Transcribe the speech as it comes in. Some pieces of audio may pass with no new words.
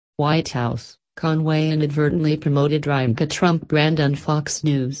White House, Conway inadvertently promoted Ivanka Trump brand on Fox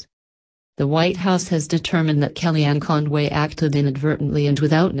News. The White House has determined that Kellyanne Conway acted inadvertently and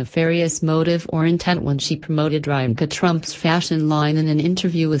without nefarious motive or intent when she promoted Ivanka Trump's fashion line in an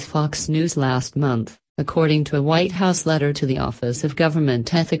interview with Fox News last month, according to a White House letter to the Office of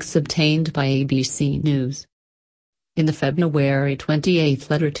Government Ethics obtained by ABC News. In the February 28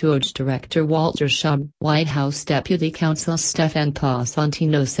 letter to OJ Director Walter Shaub, White House Deputy Counsel Stefan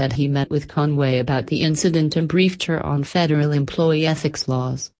Passantino said he met with Conway about the incident and briefed her on federal employee ethics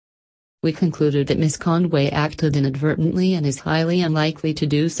laws. "We concluded that Ms. Conway acted inadvertently and is highly unlikely to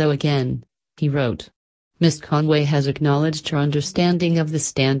do so again," he wrote. Ms. Conway has acknowledged her understanding of the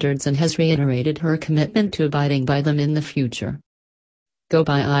standards and has reiterated her commitment to abiding by them in the future. "Go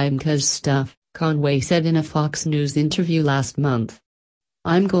buy Ivanka's stuff," Conway said in a Fox News interview last month.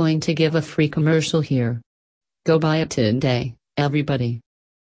 "I'm going to give a free commercial here. Go buy it today, everybody."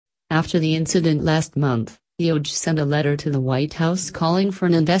 After the incident last month, the OJ sent a letter to the White House calling for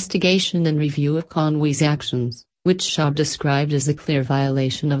an investigation and review of Conway's actions, which Shaub described as a clear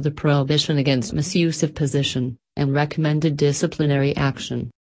violation of the prohibition against misuse of position, and recommended disciplinary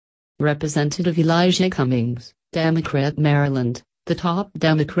action. Representative Elijah Cummings, Democrat Maryland, the top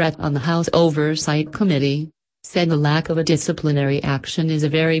Democrat on the House Oversight Committee, said the lack of a disciplinary action is a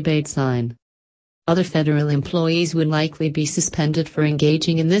very bad sign. Other federal employees would likely be suspended for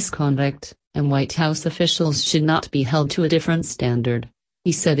engaging in this conduct, and White House officials should not be held to a different standard,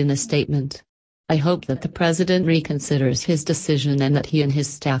 he said in a statement. "I hope that the president reconsiders his decision and that he and his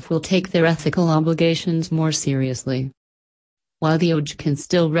staff will take their ethical obligations more seriously." While the OJ can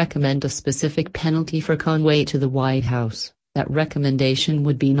still recommend a specific penalty for Conway to the White House, that recommendation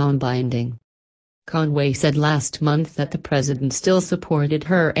would be non-binding. Conway said last month that the president still supported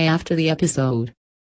her after the episode,